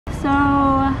So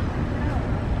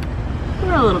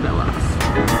we're a little bit lost.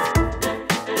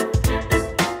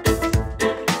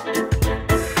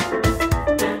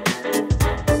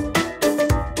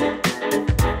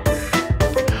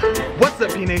 What's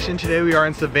up, P-Nation? Today we are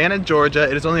in Savannah, Georgia.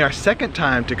 It is only our second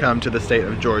time to come to the state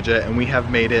of Georgia, and we have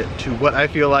made it to what I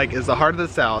feel like is the heart of the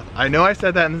South. I know I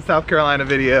said that in the South Carolina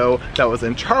video that was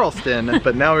in Charleston,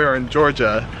 but now we are in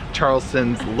Georgia.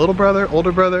 Charleston's little brother,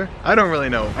 older brother, I don't really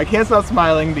know. I can't stop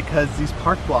smiling because these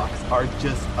park blocks are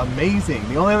just amazing.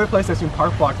 The only other place I've seen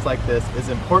park blocks like this is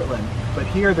in Portland, but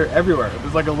here they're everywhere.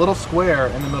 There's like a little square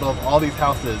in the middle of all these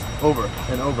houses over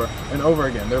and over and over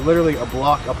again. They're literally a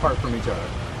block apart from each other.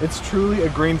 It's truly a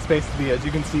green space to be. As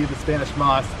you can see, the Spanish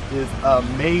moss is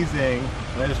amazing,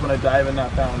 and I just want to dive in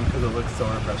that fountain because it looks so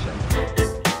refreshing.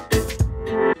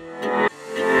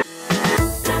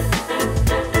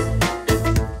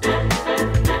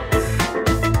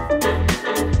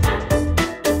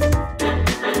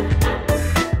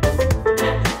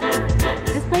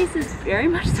 Very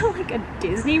much so like a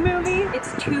Disney movie.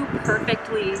 It's too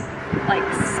perfectly like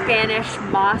Spanish,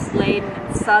 moss laden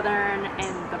and southern,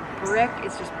 and the brick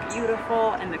is just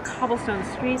beautiful, and the cobblestone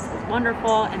streets is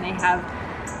wonderful, and they have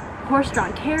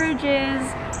horse-drawn carriages,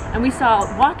 and we saw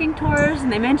walking tours,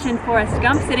 and they mentioned Forrest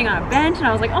Gump sitting on a bench, and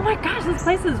I was like, oh my gosh, this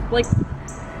place is like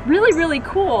really, really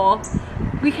cool.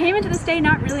 We came into the state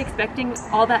not really expecting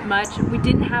all that much. We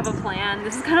didn't have a plan.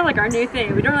 This is kind of like our new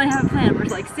thing. We don't really have a plan. We're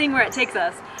just like seeing where it takes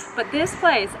us. But this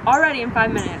place, already in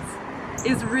 5 minutes,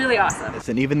 is really awesome.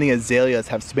 And even the azaleas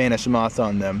have Spanish moss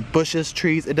on them. Bushes,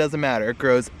 trees, it doesn't matter. It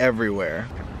grows everywhere.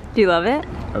 Do you love it?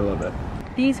 I love it.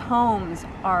 These homes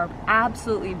are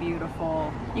absolutely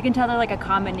beautiful. You can tell they're like a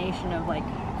combination of like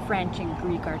French and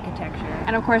Greek architecture.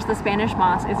 And of course the Spanish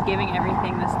moss is giving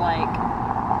everything this like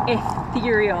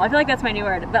ethereal. I feel like that's my new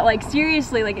word, but like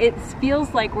seriously, like it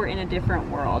feels like we're in a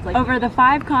different world. Like over the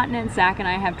 5 continents Zach and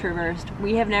I have traversed,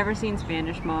 we have never seen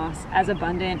Spanish moss as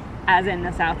abundant as in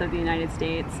the south of the United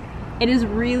States. It is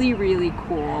really, really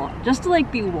cool just to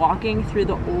like be walking through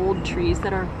the old trees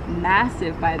that are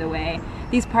massive, by the way.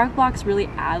 These park blocks really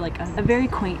add like a very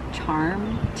quaint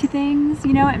charm to things,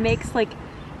 you know? It makes like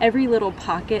every little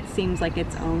pocket seems like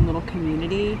its own little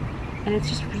community, and it's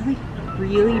just really,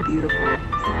 really beautiful.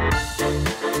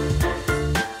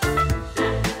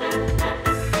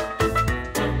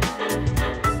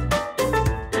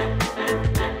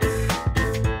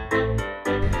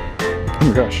 Oh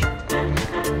my gosh.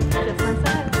 Just one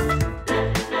side.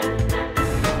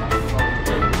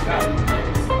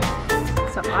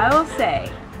 So I will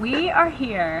say, we are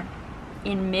here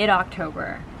in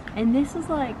mid-October, and this is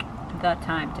like the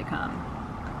time to come.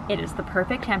 It is the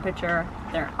perfect temperature.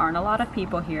 There aren't a lot of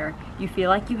people here. You feel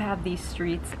like you have these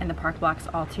streets and the park blocks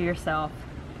all to yourself,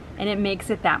 and it makes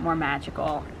it that more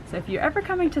magical. So if you're ever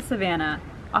coming to Savannah,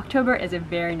 October is a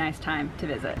very nice time to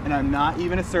visit. And I'm not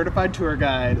even a certified tour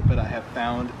guide, but I have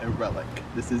found a relic.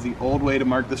 This is the old way to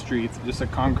mark the streets, just a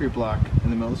concrete block in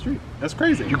the middle of the street. That's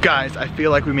crazy. You guys, I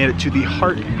feel like we made it to the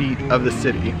heartbeat of the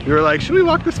city. We were like, should we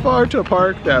walk this far to a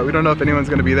park that we don't know if anyone's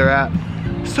gonna be there at?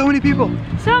 So many people.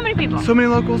 So many people. So many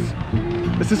locals.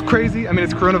 This is crazy. I mean,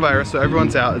 it's coronavirus, so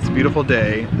everyone's out. It's a beautiful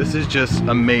day. This is just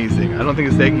amazing. I don't think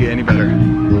this day can get any better.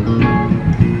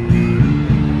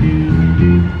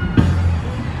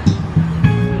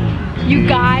 You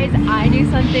guys, I knew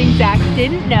something Zach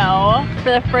didn't know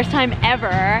for the first time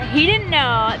ever. He didn't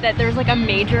know that there's like a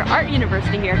major art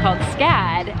university here called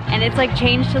SCAD, and it's like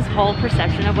changed his whole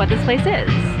perception of what this place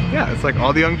is. Yeah, it's like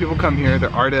all the young people come here,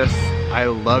 they're artists. I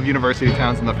love university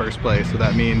towns in the first place, so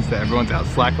that means that everyone's out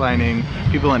slacklining,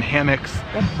 people in hammocks,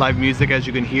 live music, as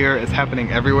you can hear, is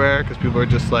happening everywhere because people are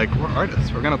just like, we're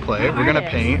artists, we're gonna play, we're gonna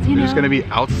paint, we're just gonna be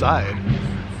outside.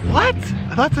 What?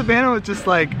 I thought Savannah was just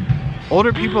like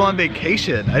older people on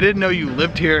vacation. I didn't know you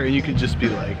lived here and you could just be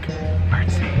like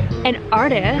artsy. An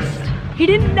artist? He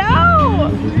didn't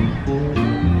know!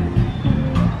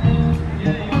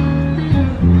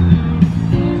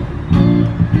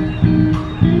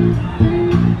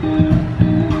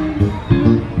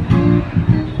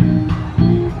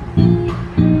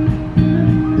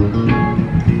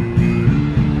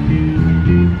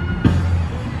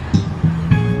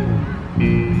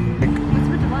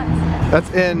 That's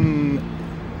in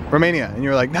Romania, and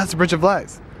you're like, that's the Bridge of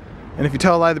Lies. And if you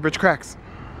tell a lie, the bridge cracks.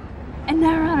 And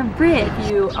now we're on a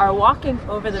bridge. You are walking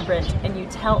over the bridge and you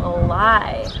tell a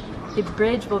lie, the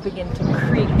bridge will begin to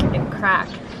creak and crack.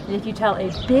 And if you tell a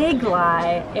big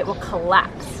lie, it will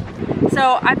collapse.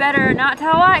 So I better not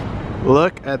tell a lie.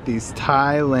 Look at these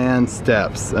Thailand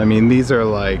steps. I mean, these are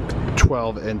like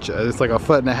 12 inches. It's like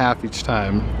 1.5 feet each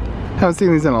time. Haven't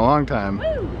seen these in a long time.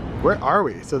 Woo. where are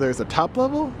we? So there's a top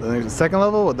level, then there's a second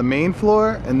level with the main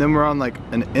floor, and then we're on like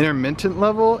an intermittent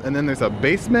level, and then there's a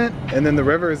basement, and then the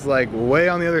river is like way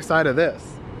on the other side of this.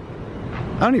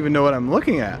 I don't even know what I'm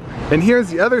looking at. And here's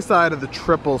the other side of the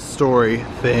triple story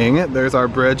thing. There's our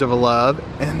bridge of love,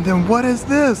 and then what is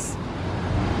this?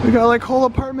 We got like whole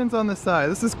apartments on this side.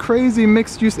 This is crazy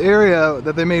mixed use area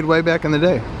that they made way back in the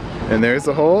day. And there's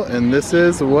the hole, and this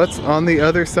is what's on the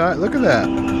other side. Look at that.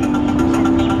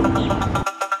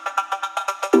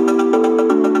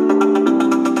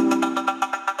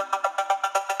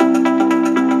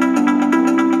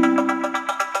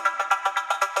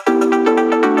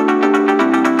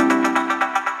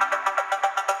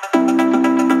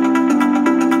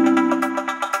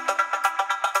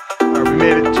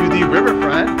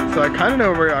 So I kind of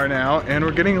know where we are now, and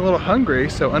we're getting a little hungry,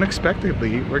 so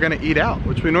unexpectedly we're gonna eat out,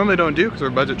 which we normally don't do because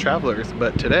we're budget travelers,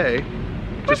 but today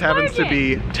just happens to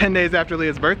be 10 days after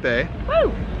Leah's birthday.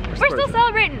 Woo! We're still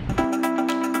celebrating!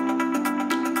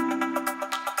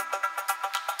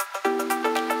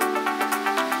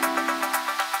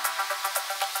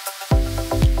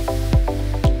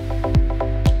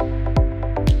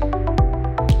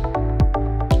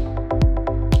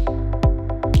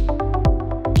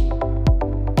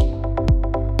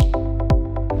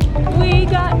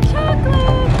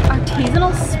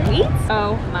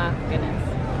 Oh my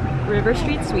goodness. River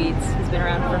Street Sweets has been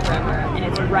around for forever, and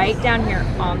it's right down here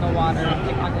on the water,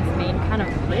 like on this main kind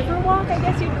of river walk, I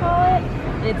guess you'd call it.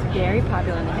 And it's very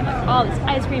popular, and they have like all this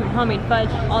ice cream and homemade fudge,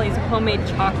 all these homemade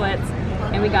chocolates.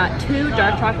 And we got 2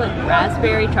 dark chocolate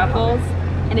raspberry truffles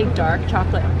and a dark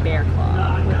chocolate bear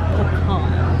claw with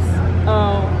pecans.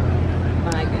 Oh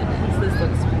my goodness, this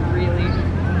looks really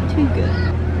too good.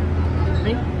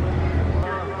 Ready?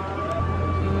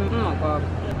 Oh my god.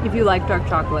 If you like dark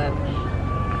chocolate,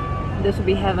 this would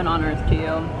be heaven on earth to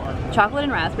you. Chocolate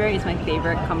and raspberry is my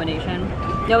favorite combination.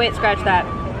 No wait, scratch that.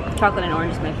 Chocolate and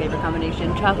orange is my favorite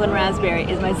combination. Chocolate and raspberry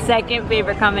is my second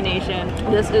favorite combination.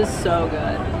 This is so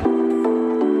good.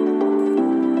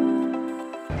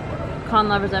 Pecan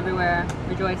lovers everywhere,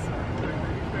 rejoice.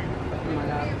 Oh my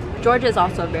god. Georgia is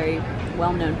also a very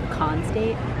well-known pecan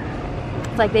state.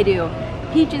 It's like they do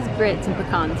peaches, grits, and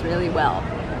pecans really well.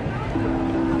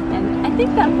 And I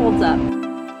think that holds up.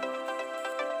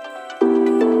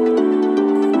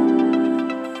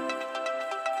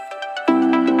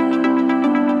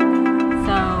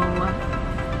 So,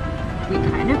 we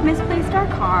kind of misplaced our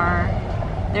car.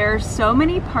 There are so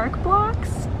many park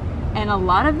blocks, and a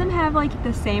lot of them have like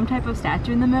the same type of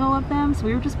statue in the middle of them. So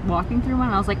we were just walking through one,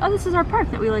 and I was like, oh, this is our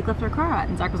park that we like left our car at.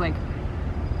 And Zach was like,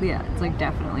 yeah, it's like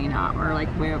definitely not. We're like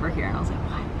way over here. And I was like,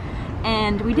 what?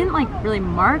 And we didn't like really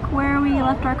mark where we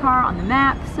left our car on the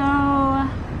map, so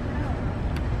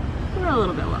we're a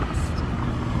little bit lost.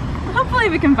 Hopefully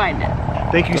we can find it.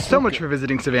 Thank you so much for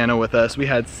visiting Savannah with us. We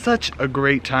had such a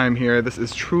great time here. This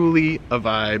is truly a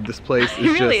vibe. This place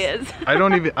is it really is. I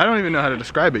don't even know how to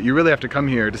describe it. You really have to come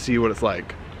here to see what it's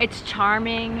like. It's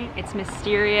charming, it's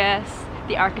mysterious,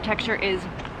 the architecture is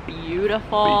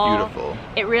beautiful. Beautiful.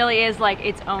 It really is like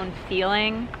its own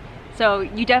feeling. So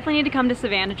you definitely need to come to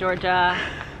Savannah, Georgia.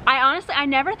 I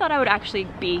never thought I would actually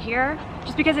be here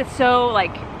just because it's so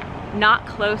like not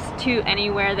close to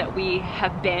anywhere that we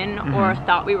have been or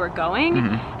thought we were going.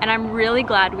 And I'm really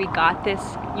glad we got this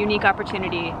unique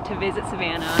opportunity to visit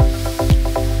Savannah.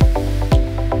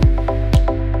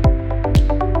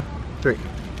 3.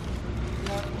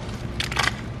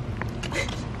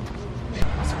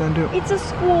 What's it gonna do? It's a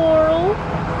squirrel.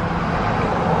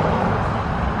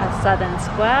 A southern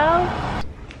squirrel.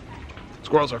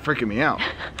 Squirrels are freaking me out.